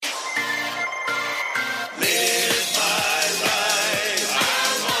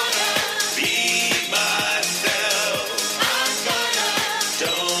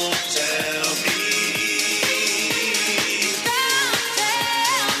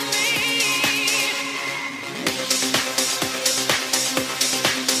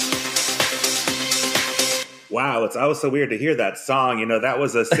Wow, it's always so weird to hear that song. You know, that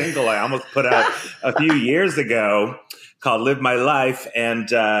was a single I almost put out a few years ago called Live My Life. And,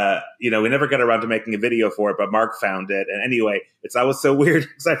 we never got around to making a video for it, but Mark found it. And anyway, it's always so weird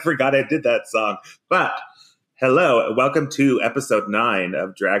because I forgot I did that song. But hello, welcome to episode 9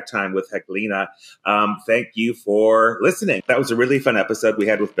 of Drag Time with Heklina. Thank you for listening. That was a really fun episode we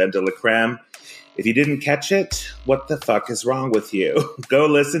had with Ben de la Creme. If you didn't catch it, what the fuck is wrong with you? Go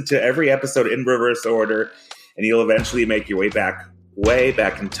listen to every episode in reverse order, and you'll eventually make your way back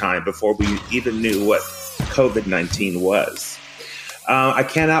in time before we even knew what COVID-19 was. I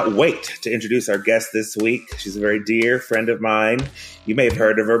cannot wait to introduce our guest this week. She's a very dear friend of mine. You may have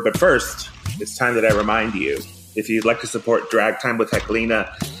heard of her, but first, it's time that I remind you, if you'd like to support Drag Time with Heklina,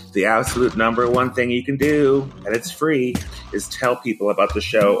 the absolute number one thing you can do, and it's free, is tell people about the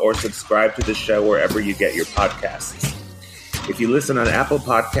show or subscribe to the show wherever you get your podcasts. If you listen on Apple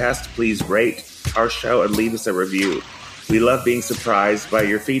Podcasts, please rate our show and leave us a review. We love being surprised by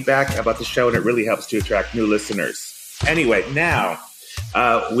your feedback about the show, and it really helps to attract new listeners. Anyway, now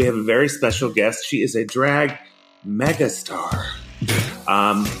we have a very special guest. She is a drag megastar.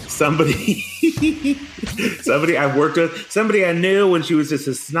 Somebody I've worked with, somebody I knew when she was just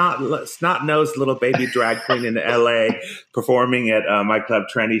a snot-nosed little baby drag queen in LA performing at my club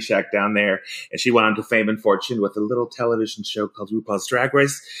Trendy Shack down there. And she went on to fame and fortune with a little television show called RuPaul's Drag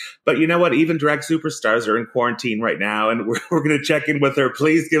Race. But you know what? Even drag superstars are in quarantine right now. And we're going to check in with her.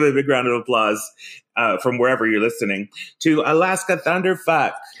 Please give a big round of applause from wherever you're listening to Alaska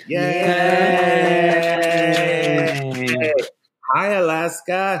Thunderfuck. Yay! Hi,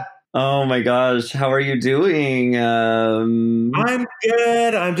 Alaska. Oh my gosh, how are you doing? I'm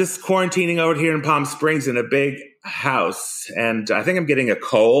good. I'm just quarantining over here in Palm Springs in a big house, and I think I'm getting a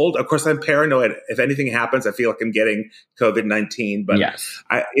cold. Of course, I'm paranoid. If anything happens, I feel like I'm getting COVID-19. But yes,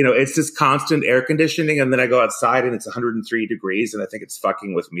 it's this constant air conditioning, and then I go outside and it's 103 degrees, and I think it's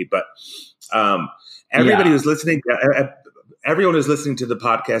fucking with me. But everybody who's listening, everyone who's listening to the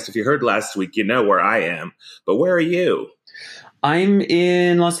podcast, if you heard last week, you know where I am. But where are you? I'm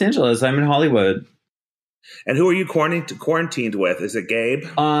in Los Angeles. I'm in Hollywood. And who are you quarantined with? Is it Gabe?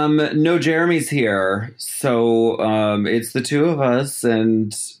 No, Jeremy's here. So it's the two of us.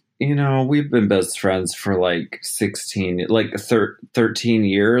 And, we've been best friends for 13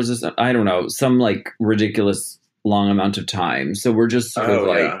 years. Or something. I don't know. Some ridiculous long amount of time. So we're just sort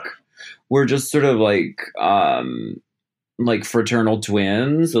of fraternal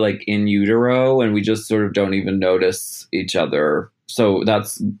twins, in utero, and we just sort of don't even notice each other. So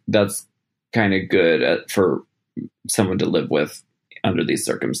that's kind of good for someone to live with under these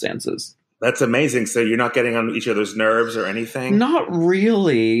circumstances. That's amazing. So you're not getting on each other's nerves or anything? Not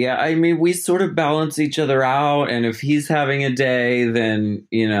really. I mean, we sort of balance each other out, and if he's having a day, then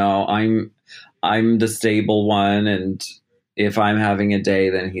I'm the stable one, and if I'm having a day,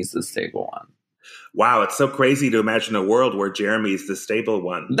 then he's the stable one. Wow, it's so crazy to imagine a world where Jeremy is the stable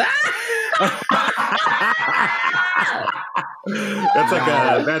one.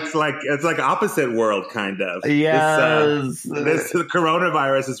 It's like opposite world kind of. Yes, this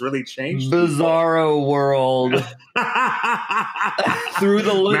coronavirus has really changed. Bizarro world through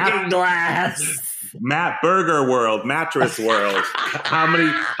the looking glass. Matt Burger world, mattress world. How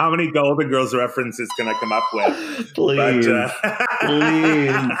many Golden Girls references can I come up with? Please,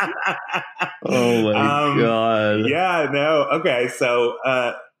 please. Oh my God. Yeah, no. Okay, so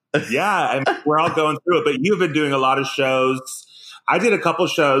we're all going through it. But you've been doing a lot of shows. I did a couple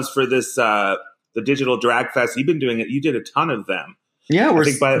shows for this the Digital Drag Fest. You've been doing it. You did a ton of them. Yeah, we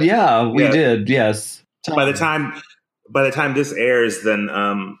did. Yes. By the time this airs, then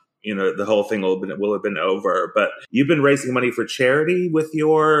the whole thing will have been over. But you've been raising money for charity with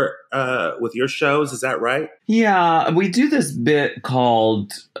your shows. Is that right? Yeah, we do this bit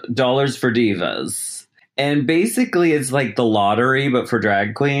called Dollars for Divas. And basically it's like the lottery, but for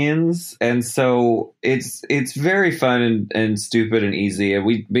drag queens. And so it's very fun and stupid and easy. And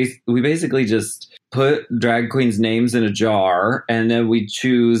we basically just put drag queens' names in a jar, and then we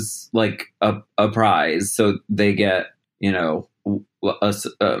choose a prize. So they get,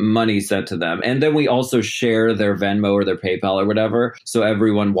 money sent to them. And then we also share their Venmo or their PayPal or whatever. So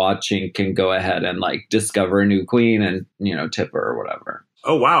everyone watching can go ahead and discover a new queen and, tip her or whatever.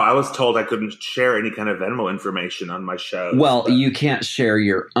 Oh, wow. I was told I couldn't share any kind of Venmo information on my show. Well, you can't share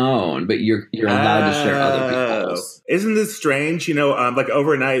your own, but you're allowed to share other people's. Isn't this strange?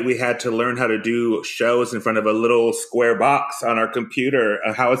 Overnight we had to learn how to do shows in front of a little square box on our computer.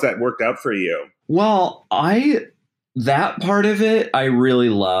 How has that worked out for you? Well, that part of it I really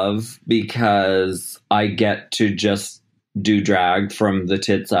love because I get to just do drag from the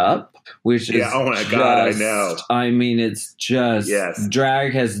tits up. which is oh my God, I know. I mean, it's just,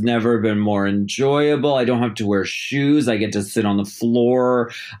 drag has never been more enjoyable. I don't have to wear shoes. I get to sit on the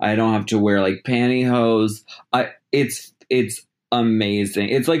floor. I don't have to wear like pantyhose. It's amazing.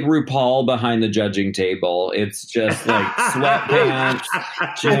 It's like RuPaul behind the judging table. It's just like sweatpants,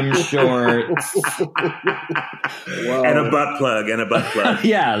 gym shorts. And a butt plug.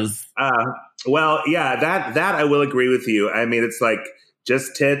 Yes. Well, yeah, that I will agree with you. I mean, it's like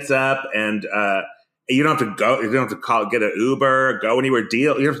just tits up, and you don't have to go. You don't have to get an Uber, go anywhere.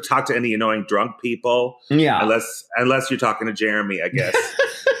 You don't have to talk to any annoying drunk people. Yeah, unless you're talking to Jeremy, I guess.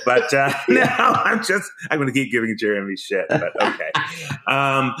 But no, I'm going to keep giving Jeremy shit. But okay.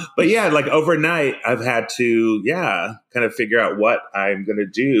 But yeah, like overnight, I've had to kind of figure out what I'm going to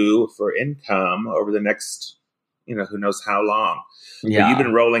do for income over the next, who knows how long. Yeah, but you've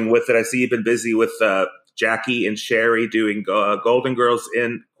been rolling with it. I see you've been busy with Jackie and Sherry doing Golden Girls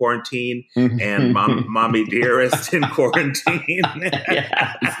in quarantine and Mommy Dearest in quarantine.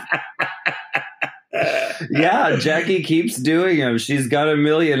 Yeah, Jackie keeps doing them. She's got a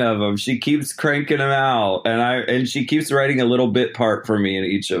million of them. She keeps cranking them out, and she keeps writing a little bit part for me in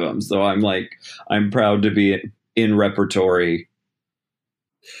each of them. So I'm proud to be in repertory.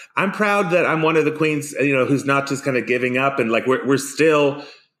 I'm proud that I'm one of the queens, who's not just kind of giving up, and like we're still,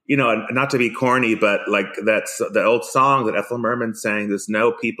 not to be corny, but like that's the old song that Ethel Merman sang. There's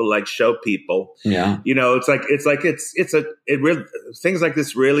no people like show people. Yeah, it really, things like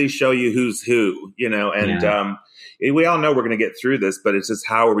this really show you who's who, and we all know we're going to get through this, but it's just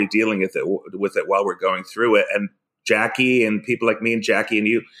how are we dealing with it while we're going through it. And Jackie and people like me and Jackie and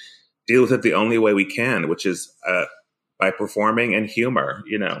you deal with it the only way we can, which is by performing and humor,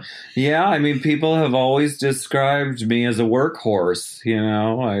 Yeah, I mean, people have always described me as a workhorse,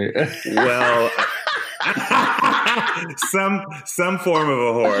 Well, some form of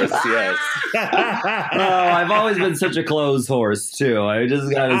a horse, yes. I've always been such a clothes horse, too. I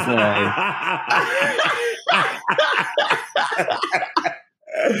just gotta say.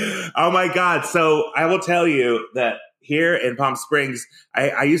 Oh, my God. So I will tell you that here in Palm Springs,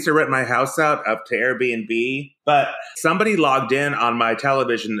 I used to rent my house out up to Airbnb, but somebody logged in on my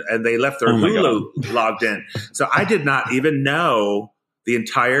television and they left their Hulu logged in. So I did not even know the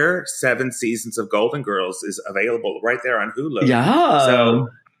entire 7 seasons of Golden Girls is available right there on Hulu. Yeah. So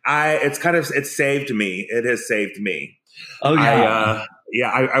it saved me. It has saved me. Oh, yeah.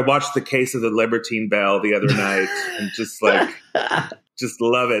 I watched The Case of the Libertine Bell the other night and just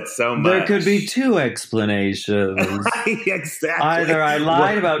love it so much. There could be 2 explanations. Right, exactly. Either I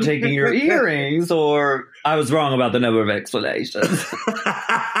lied about taking your earrings, or I was wrong about the number of explanations.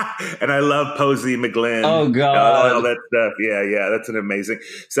 And I love Posey McGlynn. Oh, God. All that stuff. Yeah, that's an amazing.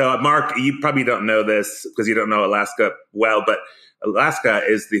 So, Mark, you probably don't know this because you don't know Alaska well, but Alaska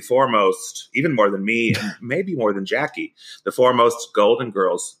is the foremost, even more than me, and maybe more than Jackie, the foremost Golden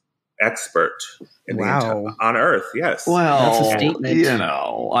Girls expert on Earth. Yes. Well, that's a statement.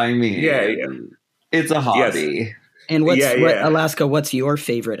 I mean, it's a hobby. Yes. And Alaska, what's your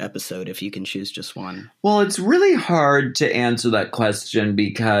favorite episode if you can choose just one? Well, it's really hard to answer that question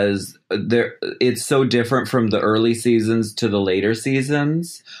because it's so different from the early seasons to the later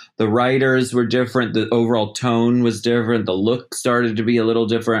seasons. The writers were different. The overall tone was different. The look started to be a little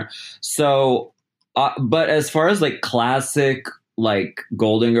different. So, but as far as like classic like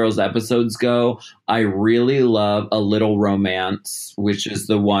Golden Girls episodes go, I really love A Little Romance, which is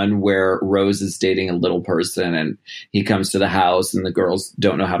the one where Rose is dating a little person and he comes to the house and the girls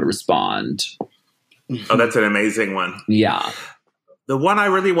don't know how to respond. Oh, that's an amazing one. Yeah. The one I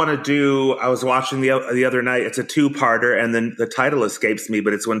really want to do, I was watching the other night. It's a 2-parter, and then the title escapes me,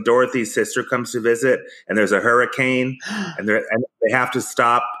 but it's when Dorothy's sister comes to visit, and there's a hurricane, and they have to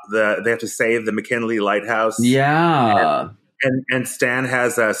stop they have to save the McKinley Lighthouse. Yeah. And Stan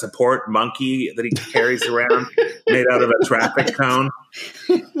has a support monkey that he carries around made out of a traffic cone.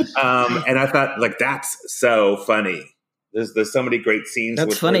 And I thought, like, that's so funny. There's so many great scenes.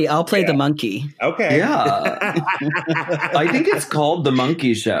 That's funny. I'll play the monkey. Okay. Yeah. I think it's called The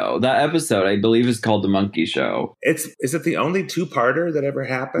Monkey Show. That episode, I believe, is called The Monkey Show. Is it the only 2-parter that ever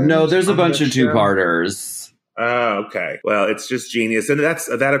happened? No, there's a bunch of 2-parters. Oh, okay. Well, it's just genius. And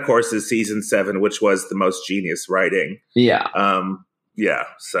that, of course, is season 7, which was the most genius writing. Yeah. Yeah.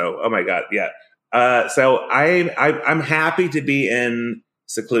 So, oh my God. Yeah. So I'm happy to be in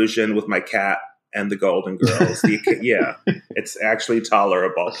seclusion with my cat and the Golden Girls. Yeah. It's actually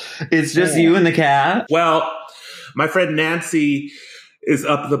tolerable. It's just you and the cat? Well, my friend Nancy is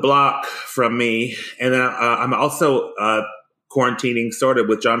up the block from me. And then I'm also quarantining sort of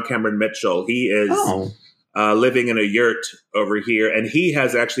with John Cameron Mitchell. He is living in a yurt over here. And he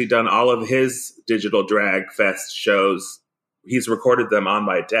has actually done all of his digital drag fest shows. He's recorded them on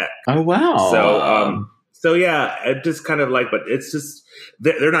my deck. Oh, wow. So yeah, it just kind of like, but it's just,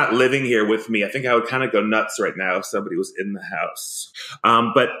 they're not living here with me. I think I would kind of go nuts right now if somebody was in the house.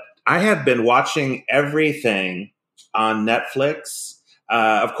 But I have been watching everything on Netflix.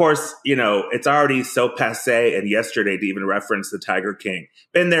 Of course, it's already so passé and yesterday to even reference the Tiger King.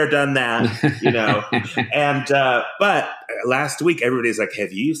 Been there, done that, And, but last week, everybody's like,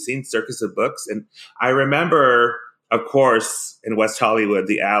 have you seen Circus of Books? And I remember, of course, in West Hollywood,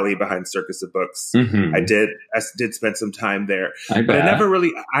 the alley behind Circus of Books. Mm-hmm. I did spend some time there, but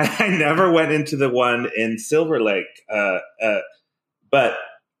I never went into the one in Silver Lake. But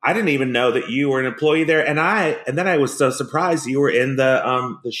I didn't even know that you were an employee there. And then I was so surprised you were in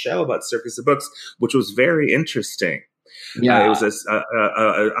the show about Circus of Books, which was very interesting. Yeah. It was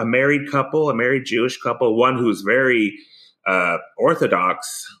a married couple, a married Jewish couple, one who's very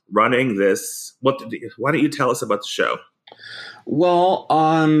Orthodox running this. Why don't you tell us about the show? Well,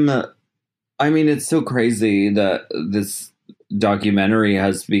 I mean, it's so crazy that this documentary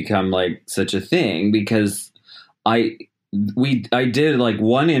has become like such a thing because I did like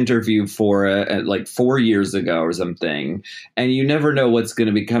one interview for it like 4 years ago or something, and you never know what's going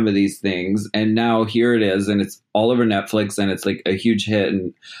to become of these things. And now here it is, and it's all over Netflix, and it's like a huge hit,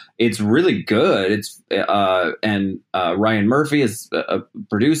 and it's really good. It's and Ryan Murphy is a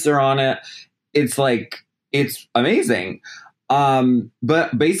producer on it. It's amazing.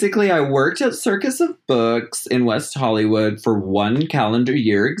 But basically I worked at Circus of Books in West Hollywood for 1 calendar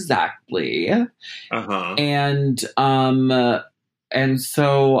year exactly. Uh-huh. And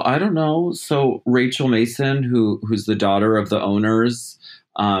so I don't know. So Rachel Mason, who's the daughter of the owners,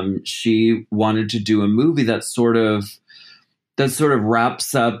 she wanted to do a movie that sort of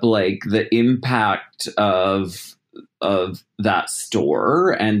wraps up like the impact of that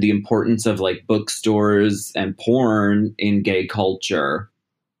store and the importance of like bookstores and porn in gay culture.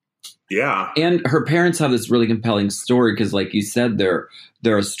 Yeah. And her parents have this really compelling story because, like you said, they're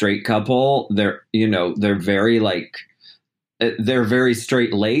a straight couple. They're very like, they're very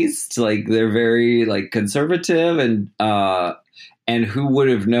straight laced. Like they're very like conservative, and who would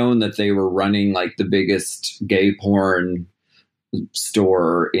have known that they were running like the biggest gay porn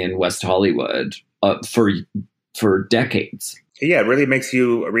store in West Hollywood for decades. Yeah, it really makes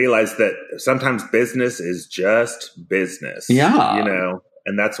you realize that sometimes business is just business. Yeah.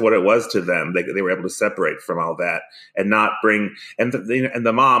 And that's what it was to them. They were able to separate from all that and not bring, and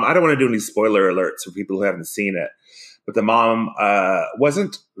the mom, I don't want to do any spoiler alerts for people who haven't seen it, but the mom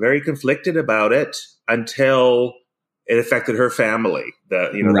wasn't very conflicted about it until it affected her family,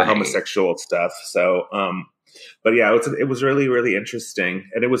 the homosexual stuff. So, but yeah, it was really, really interesting.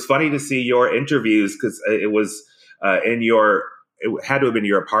 And it was funny to see your interviews because it was it had to have been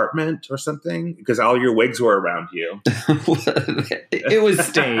your apartment or something because all your wigs were around you. It was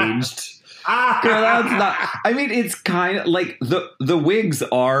staged. Girl, that's not. I mean, it's kind of like the wigs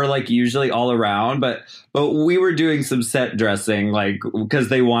are like usually all around, but we were doing some set dressing, like because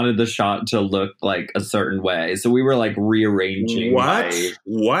they wanted the shot to look like a certain way, so we were like rearranging.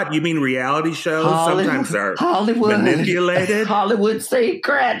 What you mean? Reality shows sometimes are Hollywood manipulated. Hollywood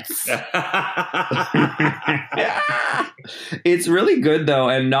secrets. It's really good though,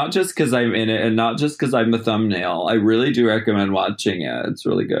 and not just because I'm in it, and not just because I'm the thumbnail. I really do recommend watching it. It's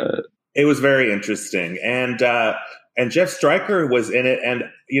really good. It was very interesting, and Jeff Stryker was in it, and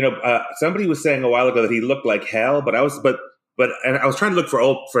somebody was saying a while ago that he looked like hell, but I was trying to look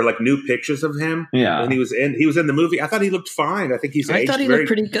for like new pictures of him. Yeah, and he was in the movie. I thought he looked fine. I think he looked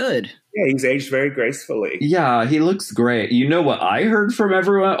pretty good. Yeah, he's aged very gracefully. Yeah, he looks great. You know what I heard from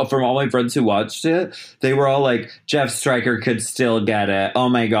everyone, from all my friends who watched it? They were all like, Jeff Stryker could still get it. Oh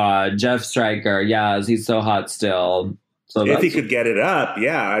my God, Jeff Stryker. Yes, he's so hot still. So if he could get it up,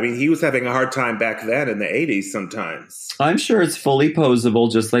 yeah. I mean, he was having a hard time back then in the 80s sometimes. I'm sure it's fully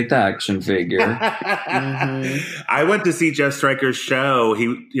posable, just like the action figure. Mm-hmm. I went to see Jeff Stryker's show.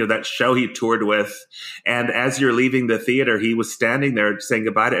 That show he toured with. And as you're leaving the theater, he was standing there saying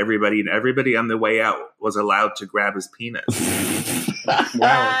goodbye to everybody. And everybody on the way out was allowed to grab his penis.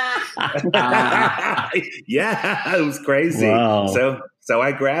 Wow. Yeah, it was crazy. Wow. So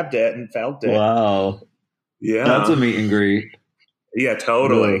I grabbed it and felt it. Wow. Yeah. That's a meet and greet. Yeah,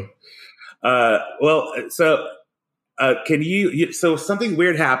 totally. Can you, so something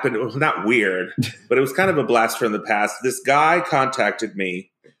weird happened. Well, not weird, but it was kind of a blast from the past. This guy contacted me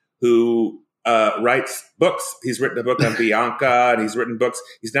who writes books. He's written a book on Bianca, and he's written books.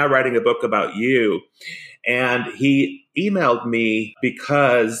 He's now writing a book about you. And he emailed me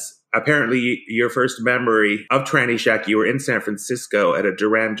because apparently your first memory of Tranny Shack, you were in San Francisco at a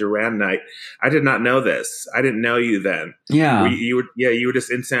Duran Duran night. I did not know this. I didn't know you then. Yeah. You were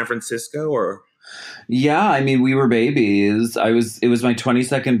just in San Francisco, or? Yeah, I mean, we were babies. It was my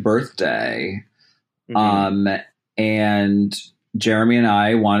 22nd birthday. And Jeremy and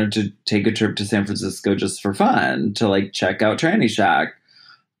I wanted to take a trip to San Francisco just for fun, to like check out Tranny Shack.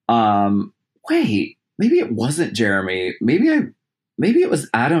 Wait, maybe it wasn't Jeremy. Maybe it was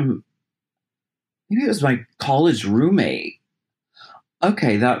Adam. Maybe it was my college roommate.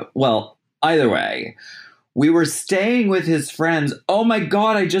 Okay, either way, we were staying with his friends. Oh my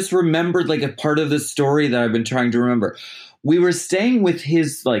God, I just remembered like a part of the story that I've been trying to remember. We were staying with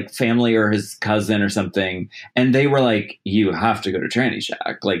his like family or his cousin or something, and they were like, "You have to go to Tranny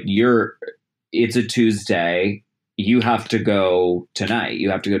Shack. Like it's a Tuesday. You have to go tonight. You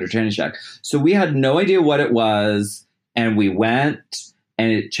have to go to Tranny Shack." So we had no idea what it was, and we went,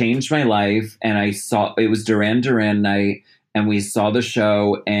 and it changed my life. And it was Duran Duran night, and we saw the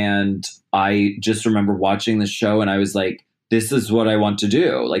show, and I just remember watching the show, and I was like, this is what I want to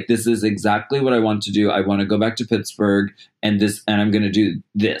do. Like, this is exactly what I want to do. I want to go back to Pittsburgh and I'm going to do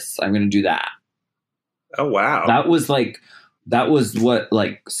this. I'm going to do that. Oh, wow. That was what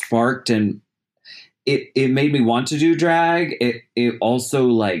like sparked, and it made me want to do drag. It also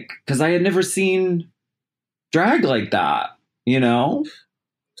like, cause I had never seen drag like that, you know?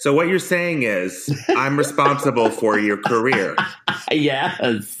 So what you're saying is I'm responsible for your career.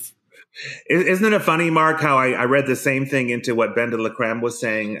 Yes. Isn't it funny, Mark, how I read the same thing into what Ben de la Creme was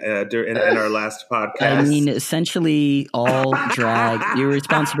saying in our last podcast? I mean, essentially all drag. You're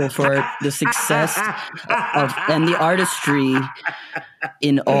responsible for the success and the artistry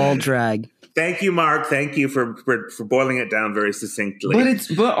in all drag. Thank you, Mark. Thank you for boiling it down very succinctly.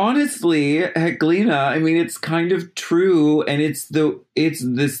 But honestly, Heklina, I mean, it's kind of true, and it's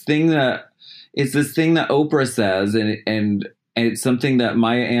this thing that Oprah says, and it's something that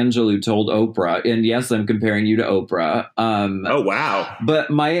Maya Angelou told Oprah. And yes, I'm comparing you to Oprah. Oh, wow. But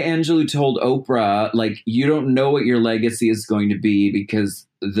Maya Angelou told Oprah, like, you don't know what your legacy is going to be, because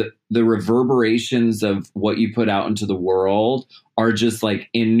the reverberations of what you put out into the world are just like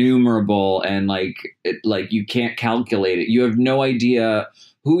innumerable, and like you can't calculate it. You have no idea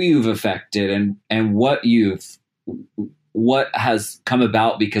who you've affected and what has come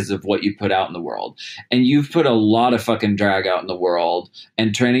about because of what you put out in the world. And you've put a lot of fucking drag out in the world.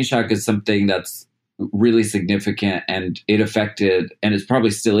 And Tranny Shack is something that's really significant, and it affected, and it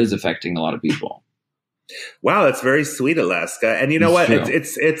probably still is affecting a lot of people. Wow, that's very sweet, Alaska. And you know what?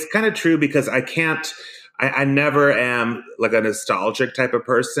 It's kind of true, because I never am like a nostalgic type of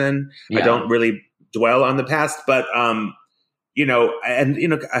person. Yeah. I don't really dwell on the past, but I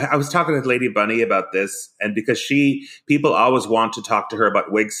was talking to Lady Bunny about this, and because people always want to talk to her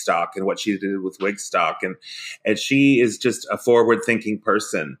about Wigstock and what she did with Wigstock, and she is just a forward-thinking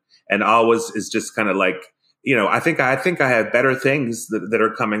person, and always is just kind of like, I think I have better things that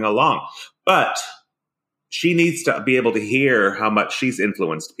are coming along, but she needs to be able to hear how much she's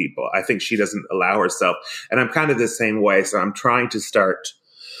influenced people. I think she doesn't allow herself, and I'm kind of the same way. So I'm trying to start,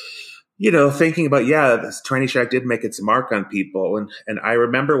 thinking about, this Tranny Shack did make its mark on people. And I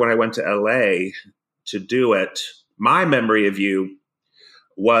remember when I went to LA to do it, my memory of you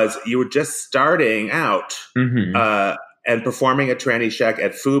was you were just starting out and performing at Tranny Shack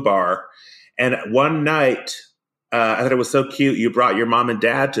at FUBAR. And one night, I thought it was so cute, you brought your mom and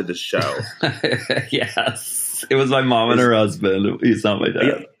dad to the show. Yes. It was my mom and her husband. He's not my dad.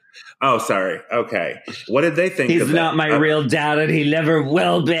 Yeah. Oh, sorry. Okay. What did they think of it? He's not my real dad, and he never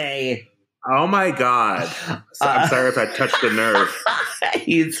will be. Oh my God. So I'm sorry if I touched the nerve.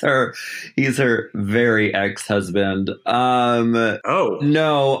 He's her very ex-husband.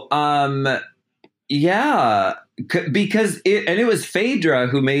 Yeah, because it was Phaedra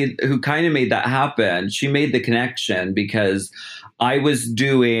who kind of made that happen. She made the connection, because I was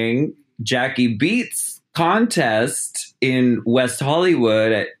doing Jackie Beats contest in West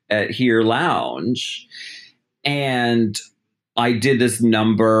Hollywood at Here Lounge, and I did this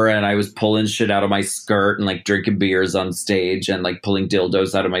number, and I was pulling shit out of my skirt and like drinking beers on stage and like pulling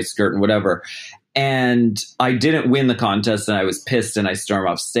dildos out of my skirt and whatever. And I didn't win the contest, and I was pissed, and I stormed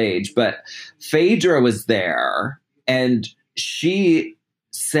off stage. But Phaedra was there, and she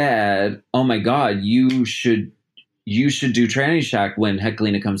said, "Oh my God, you should do Tranny Shack when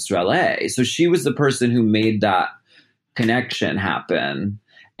Heklina comes to LA." So she was the person who made that connection happen.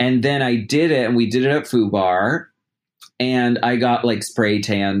 And then I did it, and we did it at FUBAR. And I got like spray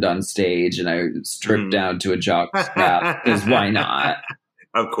tanned on stage, and I stripped down to a jock strap, because why not?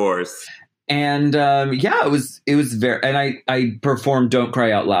 Of course. And it was very, and I performed "Don't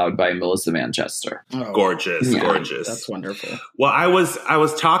Cry Out Loud" by Melissa Manchester. Oh, Gorgeous. that's wonderful. Well, I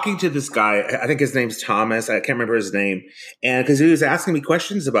was talking to this guy. I think his name's Thomas. I can't remember his name. And because he was asking me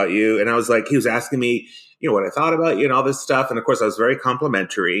questions about you, and I was like, he was asking me, what I thought about you and all this stuff. And of course, I was very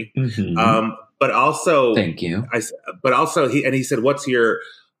complimentary. Mm-hmm. But also, thank you. He said, "What's your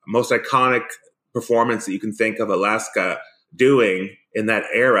most iconic performance that you can think of Alaska doing in that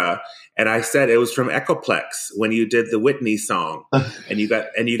era?" And I said it was from Echoplex when you did the Whitney song, and you got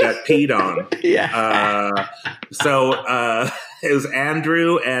peed on. Yeah. So it was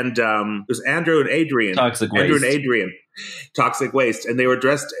Andrew and Adrian. Toxic Waste. Andrew and Adrian. Toxic Waste, and they were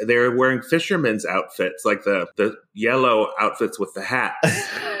wearing fishermen's outfits, like the yellow outfits with the hats.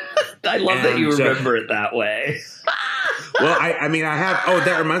 I love that you remember it that way. Well, I mean, I have. Oh,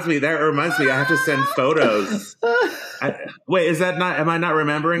 that reminds me. I have to send photos. Wait, is that not? Am I not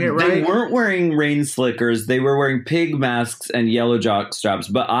remembering it right? They weren't wearing rain slickers. They were wearing pig masks and yellow jock straps.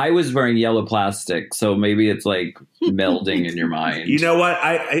 But I was wearing yellow plastic, so maybe it's like melding in your mind. You know what?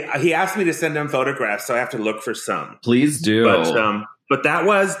 He asked me to send him photographs, so I have to look for some. Please do. But that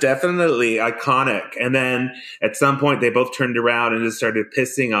was definitely iconic. And then at some point, they both turned around and just started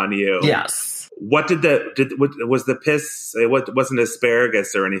pissing on you. Yes. What was the piss? It wasn't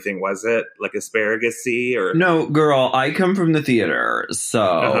asparagus or anything, was it? Like asparagus-y or? No, girl, I come from the theater.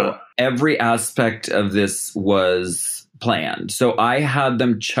 So every aspect of this was planned. So I had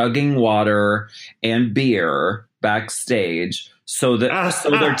them chugging water and beer backstage so their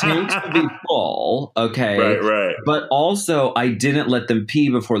tanks would be full, okay? Right. But also, I didn't let them pee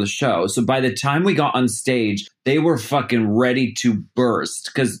before the show. So by the time we got on stage, they were fucking ready to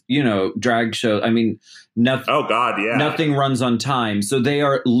burst. Because, drag shows, I mean, nothing. Oh, God, yeah. Nothing runs on time. So they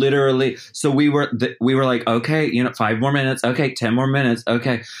are literally, so we were like, okay, 5 more minutes. Okay, 10 more minutes.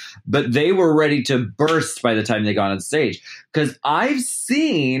 Okay. But they were ready to burst by the time they got on stage. Because I've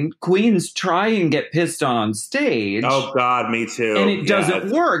seen queens try and get pissed on stage. Oh, God, me too. And it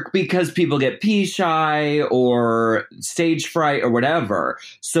doesn't work because people get pee shy or stage fright or whatever.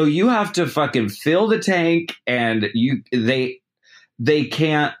 So you have to fucking fill the tank and they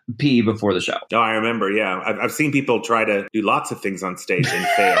can't pee before the show. Oh, I remember. Yeah. I've seen people try to do lots of things on stage and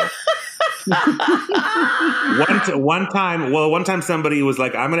fail. One time somebody was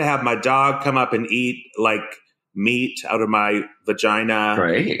like, I'm going to have my dog come up and eat like meat out of my vagina.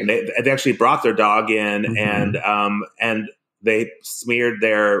 Great. And they actually brought their dog in and they smeared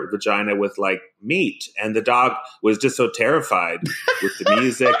their vagina with like meat, and the dog was just so terrified with the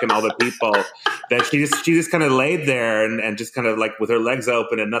music and all the people that she just kind of laid there and just kind of like with her legs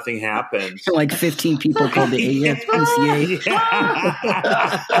open and nothing happened. Like 15 people called the ASPCA.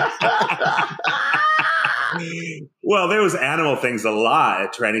 Well, there was animal things a lot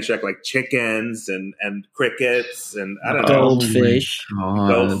at Tranny Shack, like chickens and crickets and I don't know, goldfish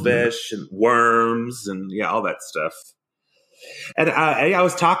and worms and all that stuff. And I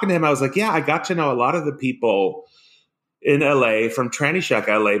was talking to him. I was like, I got to know a lot of the people in LA from Tranny Shack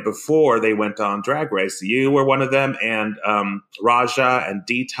LA before they went on Drag Race. You were one of them, and Raja and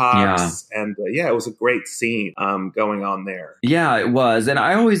Detox, and it was a great scene going on there. Yeah, it was, and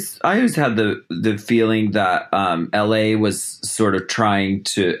I always had the feeling that LA was sort of trying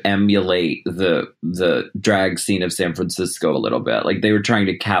to emulate the drag scene of San Francisco a little bit, like they were trying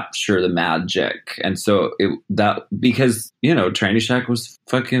to capture the magic, and so because Tranny Shack was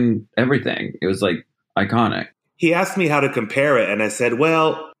fucking everything. It was like iconic. He asked me how to compare it, and I said,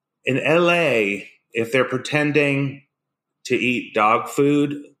 well, in LA, if they're pretending to eat dog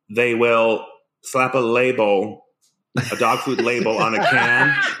food, they will slap a dog food label on a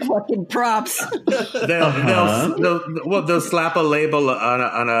can. Fucking props. They'll slap a label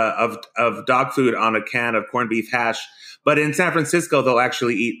of dog food on a can of corned beef hash. But in San Francisco, they'll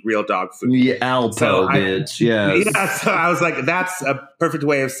actually eat real dog food. Yeah, Alpo, bitch. Yes. Yeah, so I was like, that's a perfect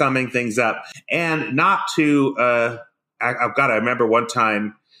way of summing things up. And not to, I remember one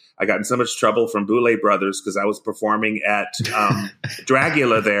time I got in so much trouble from Boulay Brothers because I was performing at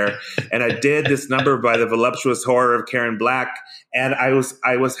Dragula there, and I did this number by the voluptuous horror of Karen Black, and I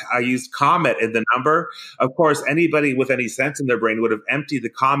used Comet in the number. Of course, anybody with any sense in their brain would have emptied the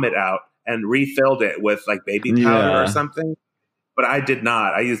Comet out and refilled it with like baby powder or something. But I did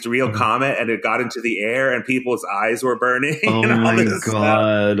not. I used real Comet, and it got into the air, and people's eyes were burning. Oh and all my this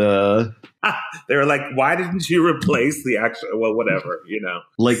God. They were like, why didn't you replace the actual, well, whatever,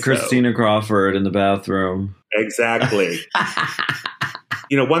 Like Christina Crawford in the bathroom. Exactly.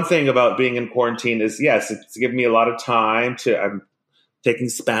 One thing about being in quarantine is, yes, it's given me a lot of time I'm taking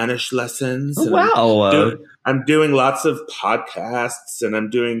Spanish lessons. Oh, wow. I'm doing lots of podcasts, and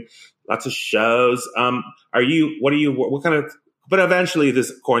I'm doing lots of shows. What kind of, but eventually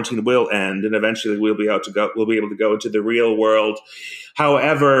this quarantine will end and eventually we'll be able to go into the real world.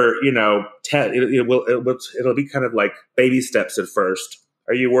 However, it'll be kind of like baby steps at first.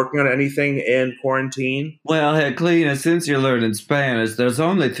 Are you working on anything in quarantine? Well, Helena, since you're learning Spanish, there's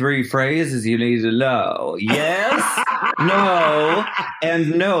only 3 phrases you need to know. Yes, no,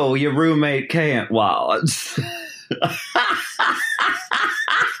 and no, your roommate can't watch.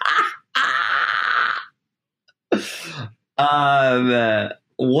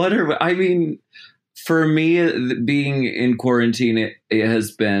 For me, being in quarantine, it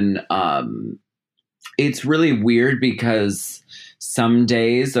has been, it's really weird because some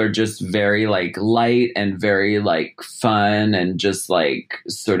days are just very like light and very like fun and just like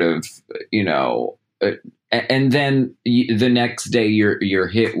sort of, and then the next day you're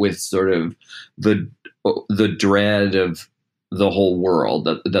hit with sort of the dread of the whole world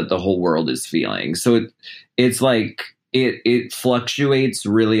that the whole world is feeling. So it's like it fluctuates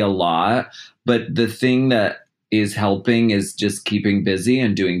really a lot, but the thing that is helping is just keeping busy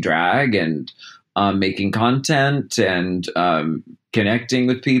and doing drag and making content and connecting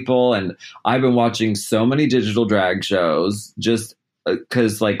with people. And I've been watching so many digital drag shows just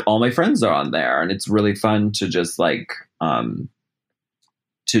because like all my friends are on there, and it's really fun to just like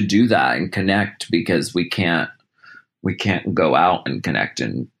to do that and connect because we can't go out and connect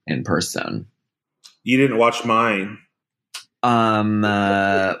in person. You didn't watch mine.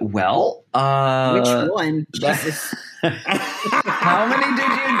 Well, which one? Jesus. How many did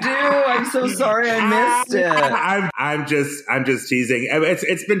you do? I'm so sorry I missed it. I'm just teasing.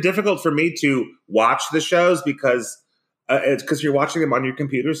 It's been difficult for me to watch the shows because it's because you're watching them on your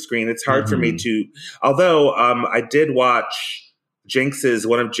computer screen. It's hard for me to. Although I did watch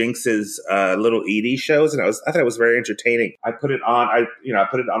one of Jinx's Little Edie shows, and I thought it was very entertaining. I put it on. I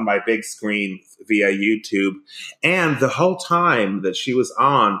put it on my big screen via YouTube, and the whole time that she was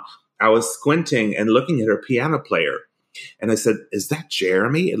on, I was squinting and looking at her piano player. And I said, "Is that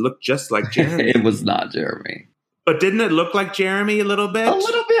Jeremy?" It looked just like Jeremy. It was not Jeremy. But didn't it look like Jeremy a little bit? A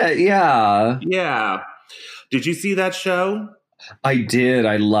little bit, yeah. Yeah. Did you see that show? I did.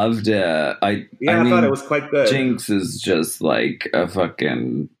 I loved it. I thought it was quite good. Jinx is just like a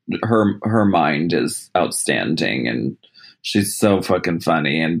fucking her mind is outstanding, and she's so fucking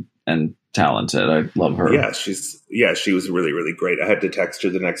funny and talented. I love her. Yeah, she was really, really great. I had to text her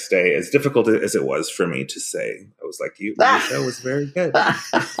the next day, as difficult as it was for me to say. I was like, your show was very good.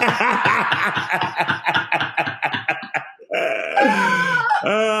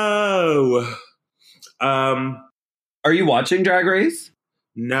 Are you watching Drag Race?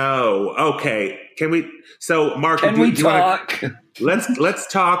 No. Okay. Can we? So, Mark, can we talk?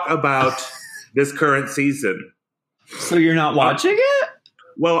 Let's talk about this current season. So you're not watching it?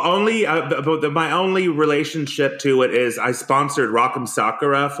 Well, only my only relationship to it is I sponsored Rock'em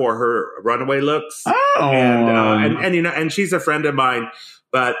Sakura for her runaway looks. Oh, and she's a friend of mine,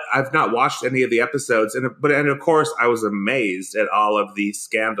 but I've not watched any of the episodes. And of course, I was amazed at all of the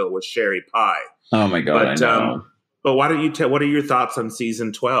scandal with Sherry Pie. Oh my god! I know. But why don't you what are your thoughts on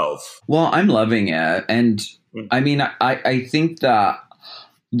season 12? Well, I'm loving it, and I mean, I think that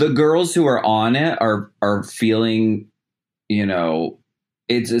the girls who are on it are feeling,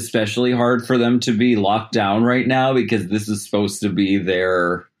 it's especially hard for them to be locked down right now because this is supposed to be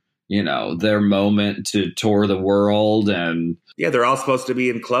their moment to tour the world. And yeah, they're all supposed to be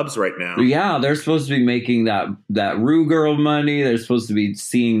in clubs right now. Yeah, they're supposed to be making that Rue Girl money. They're supposed to be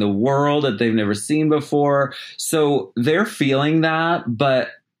seeing the world that they've never seen before. So they're feeling that, but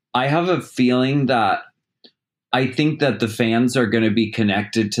I have a feeling that I think that the fans are going to be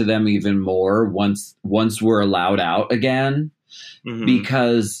connected to them even more once we're allowed out again. Mm-hmm.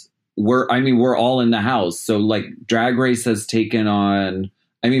 Because we're all in the house. So like Drag Race has taken on,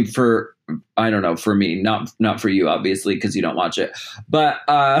 for me, not for you, obviously, because you don't watch it, but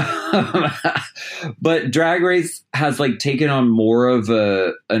Drag Race has like taken on more of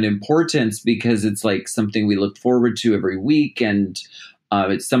an importance because it's like something we look forward to every week. And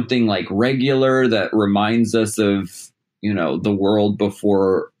it's something like regular that reminds us of, the world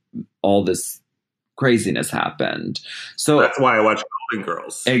before all this craziness happened. So that's why I watch Golden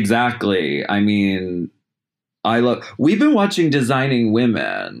Girls. Exactly. We've been watching Designing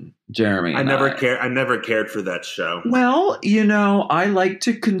Women, Jeremy. I never cared for that show. Well, I like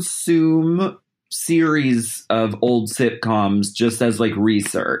to consume series of old sitcoms just as like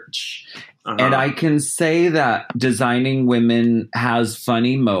research. Uh-huh. And I can say that Designing Women has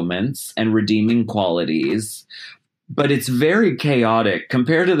funny moments and redeeming qualities, but it's very chaotic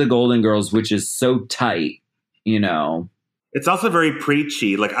compared to the Golden Girls, which is so tight, It's also very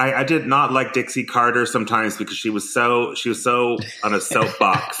preachy. Like I did not like Dixie Carter sometimes because she was so on a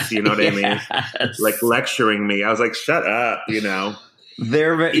soapbox. You know what I mean? Like lecturing me. I was like, shut up. You know.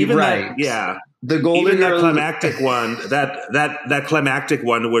 They're even right. Yeah. The Golden Even that Girls. climactic one, that climactic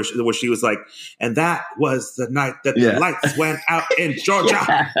one where she was like, and that was the night that the lights went out in Georgia.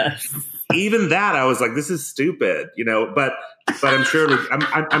 Yes. Even that, I was like, this is stupid, you know. But I'm sure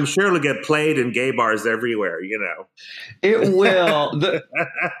it'll get played in gay bars everywhere, you know. It will.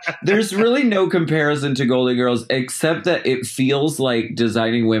 There's really no comparison to Golden Girls, except that it feels like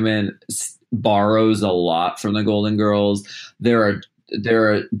Designing Women borrows a lot from the Golden Girls. There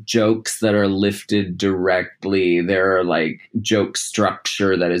are jokes that are lifted directly. There are like joke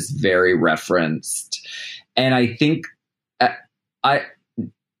structure that is very referenced. And I think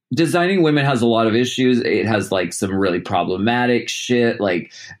Designing Women has a lot of issues. It has like some really problematic shit.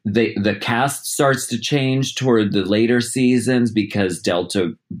 Like the cast starts to change toward the later seasons because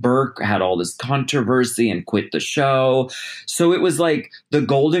Delta Burke had all this controversy and quit the show. So it was like the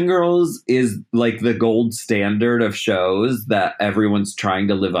Golden Girls is like the gold standard of shows that everyone's trying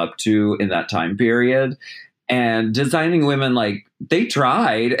to live up to in that time period. And Designing Women, like, they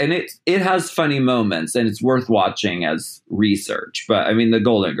tried, and it has funny moments, and it's worth watching as research. But I mean, the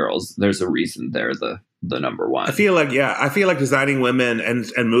Golden Girls, there's a reason they're the number one. I feel like Designing Women and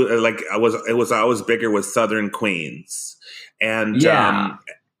like it was always bigger with Southern Queens, and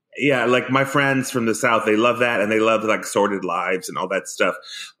like my friends from the South, they love that, and they love like Sordid Lives and all that stuff.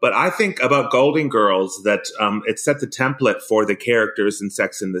 But I think about Golden Girls that it set the template for the characters in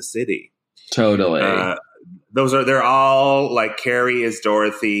Sex and the City. Totally. They're all like Carrie is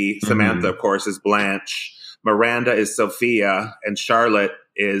Dorothy, Samantha, of course, is Blanche, Miranda is Sophia, and Charlotte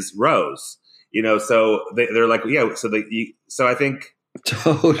is Rose. You know, so they're like, yeah. So I think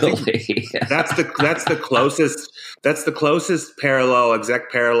totally that's the closest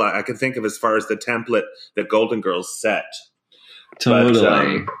exact parallel I can think of as far as the template that Golden Girls set.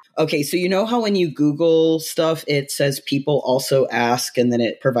 Totally. Okay, so you know how when you Google stuff, it says people also ask, and then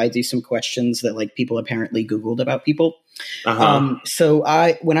it provides you some questions that like people apparently Googled about people.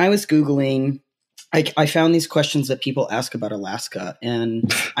 So when I was Googling, I found these questions that people ask about Alaska, and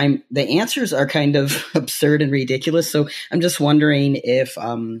the answers are kind of absurd and ridiculous. So I'm just wondering if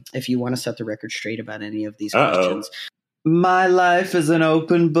you want to set the record straight about any of these questions. My life is an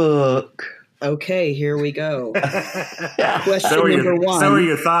open book. Okay, here we go. Question number one. So are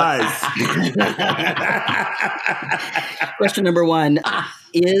your thighs. Question number one.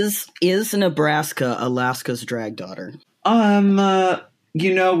 Is Nebraska Alaska's drag daughter?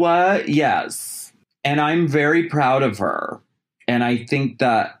 You know what? Yes. And I'm very proud of her. And I think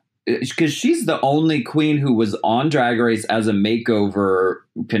that because she's the only queen who was on Drag Race as a makeover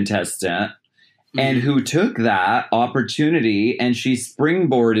contestant and who took that opportunity and she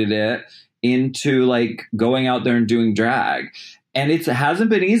springboarded it into like going out there and doing drag. And it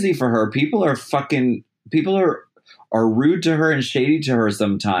hasn't been easy for her. People are rude to her and shady to her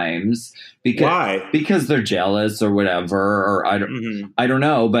sometimes because they're jealous or whatever, or I don't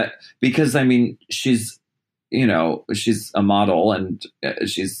know, but because I mean she's a model and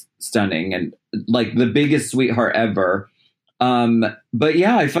she's stunning and like the biggest sweetheart ever. But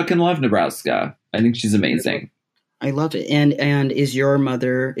yeah, I fucking love Nebraska. I think she's amazing. I love it. And is your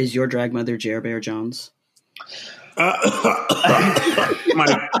drag mother Jer Bear Jones? My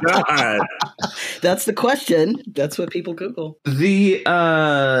God. That's the question. That's what people Google.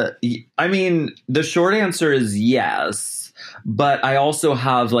 I mean, the short answer is yes, but I also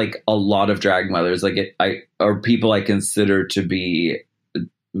have like a lot of drag mothers, like or people I consider to be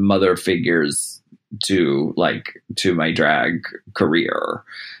mother figures to my drag career.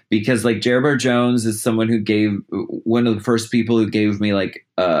 Because like Jer Bear Jones is someone who gave one of the first people who gave me like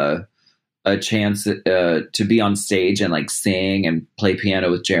a chance to be on stage and like sing and play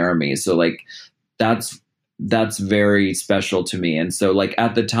piano with Jeremy. So like that's very special to me. And so like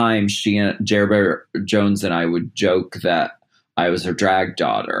at the time, Jer Bear Jones and I would joke that I was her drag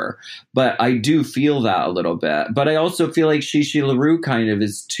daughter, but I do feel that a little bit. But I also feel like Shishi LaRue kind of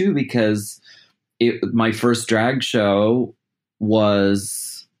is too, because my first drag show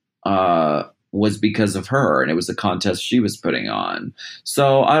was because of her, and it was a contest she was putting on.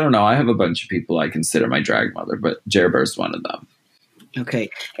 So I don't know. I have a bunch of people I consider my drag mother, but Jer Bear's one of them. Okay,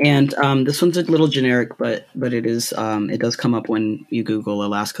 and this one's a little generic, but it is it does come up when you Google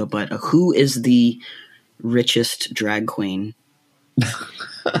Alaska. But who is the richest drag queen?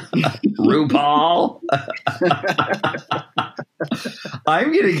 RuPaul.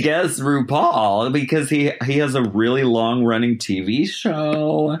 I'm gonna guess RuPaul because he has a really long running TV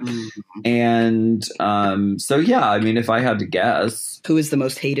show, and so yeah. I mean, if I had to guess, who is the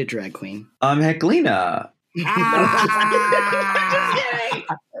most hated drag queen? Heklina.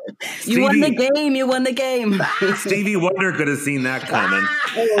 You won the game. You won the game. Stevie Wonder could have seen that coming.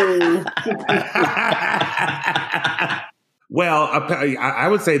 Well, I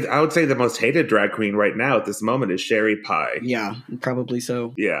would say the most hated drag queen right now at this moment is Sherry Pie. Yeah, probably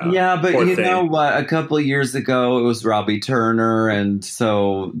so. Yeah, but you know what? A couple of years ago, it was Robbie Turner, and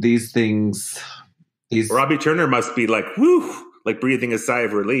so these things. Robbie Turner must be like, whew, like breathing a sigh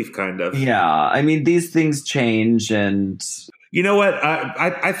of relief, kind of. Yeah, I mean, these things change, and you know what?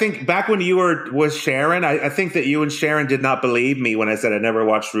 I think back when you were with Sharon, I think that you and Sharon did not believe me when I said I never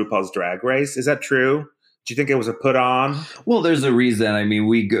watched RuPaul's Drag Race. Is that true? Do you think it was a put on? Well, there's a reason. I mean,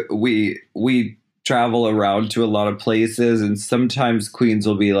 we travel around to a lot of places, and sometimes queens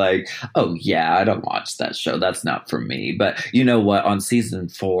will be like, "Oh yeah, I don't watch that show. That's not for me." But you know what? On season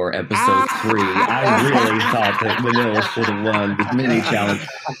 4, episode 3, I really thought that Manila should have won the mini challenge.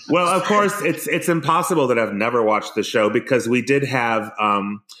 Well, of course, it's impossible that I've never watched the show because we did have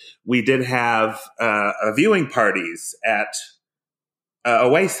viewing parties at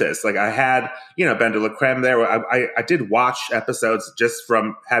Oasis. Like I had, Ben de la Creme there. I did watch episodes just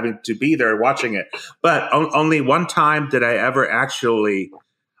from having to be there watching it. But only one time did I ever actually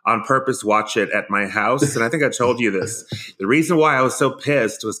on purpose watch it at my house. And I think I told you this. The reason why I was so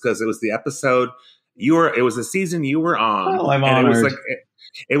pissed was because it was the episode it was the season you were on. Oh, I'm honored. It was like,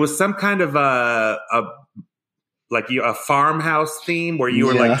 it was some kind of a farmhouse theme where you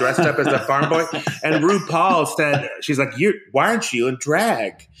were like dressed up as a farm boy. And RuPaul said, she's like, why aren't you in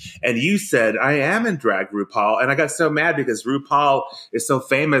drag? And you said, I am in drag, RuPaul. And I got so mad because RuPaul is so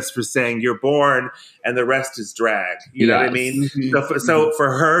famous for saying you're born and the rest is drag. You know what I mean? Mm-hmm. So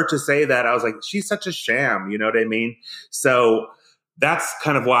for her to say that, I was like, she's such a sham. You know what I mean? So that's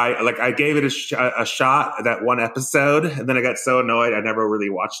kind of why, like, I gave it a shot, that one episode, and then I got so annoyed I never really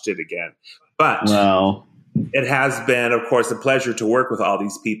watched it again. But wow. It has been, of course, a pleasure to work with all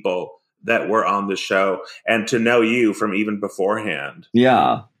these people that were on the show and to know you from even beforehand.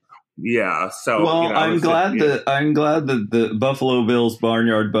 Yeah. Yeah. So, well, I'm glad that the Buffalo Bills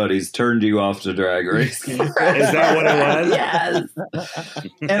Barnyard Buddies turned you off to Drag Race. Is that what it was? Yes.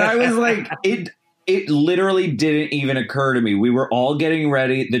 And I was like, it literally didn't even occur to me. We were all getting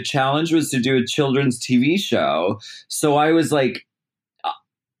ready. The challenge was to do a children's TV show. So I was like,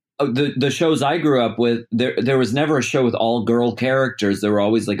 the shows I grew up with, there was never a show with all girl characters. There were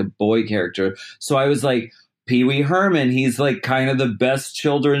always like a boy character. So I was like, Pee Wee Herman, he's like kind of the best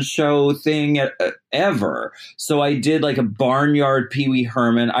children's show thing ever. So I did like a barnyard Pee Wee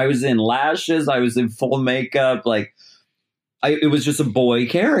Herman. I was in lashes. I was in full makeup. Like it was just a boy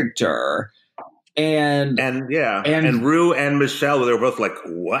character. And Rue and Michelle, they were both like,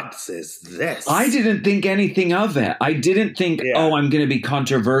 what is this? I didn't think anything of it. I didn't think, I'm going to be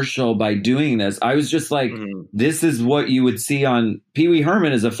controversial by doing this. I was just like, This is what you would see on Pee Wee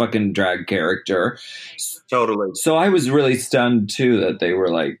Herman is a fucking drag character. Totally. So I was really stunned too that they were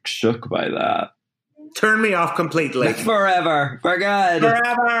like shook by that. Turn me off completely. Forever. For good.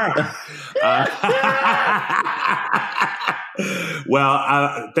 Forever.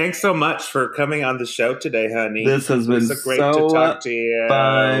 Well, thanks so much for coming on the show today, honey. This has been great to talk to you.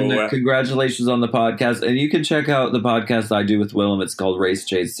 Fun. Congratulations on the podcast. And you can check out the podcast I do with Willem. It's called Race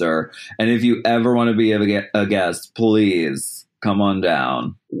Chaser. And if you ever want to be a guest, please come on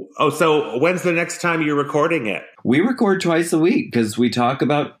down. Oh, so when's the next time you're recording it? We record twice a week because we talk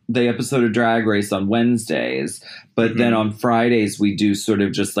about the episode of Drag Race on Wednesdays. But then on Fridays, we do sort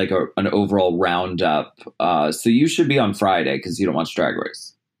of just like an overall roundup. So you should be on Friday because you don't watch Drag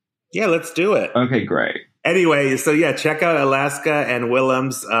Race. Yeah, let's do it. Okay, great. Anyway, so yeah, check out Alaska and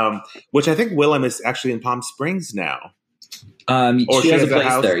Willem's, which I think Willem is actually in Palm Springs now. She has a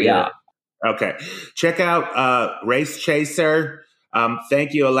place there, yeah. Okay. Check out Race Chaser.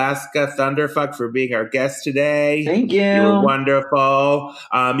 Thank you, Alaska Thunderfuck, for being our guest today. Thank you. You were wonderful.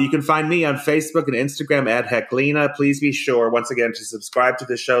 You can find me on Facebook and Instagram at Heklina. Please be sure, once again, to subscribe to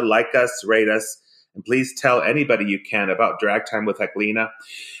the show, like us, rate us, and please tell anybody you can about Drag Time with Heklina.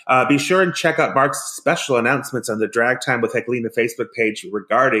 Be sure and check out Mark's special announcements on the Drag Time with Heklina Facebook page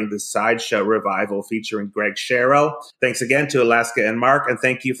regarding the Sideshow revival featuring Greg Sherrill. Thanks again to Alaska and Mark, and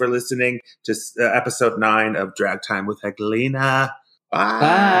thank you for listening to episode 9 of Drag Time with Heklina. Bye.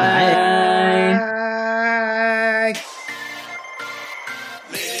 Bye.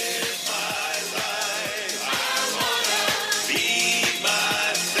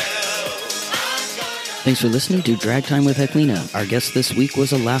 Bye. Thanks for listening to Drag Time with Heklina. Our guest this week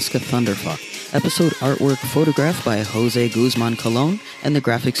was Alaska Thunderfuck. Episode artwork photographed by Jose Guzman Colon, and the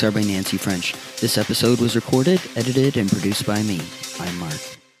graphics are by Nancy French. This episode was recorded, edited, and produced by me. I'm Mark.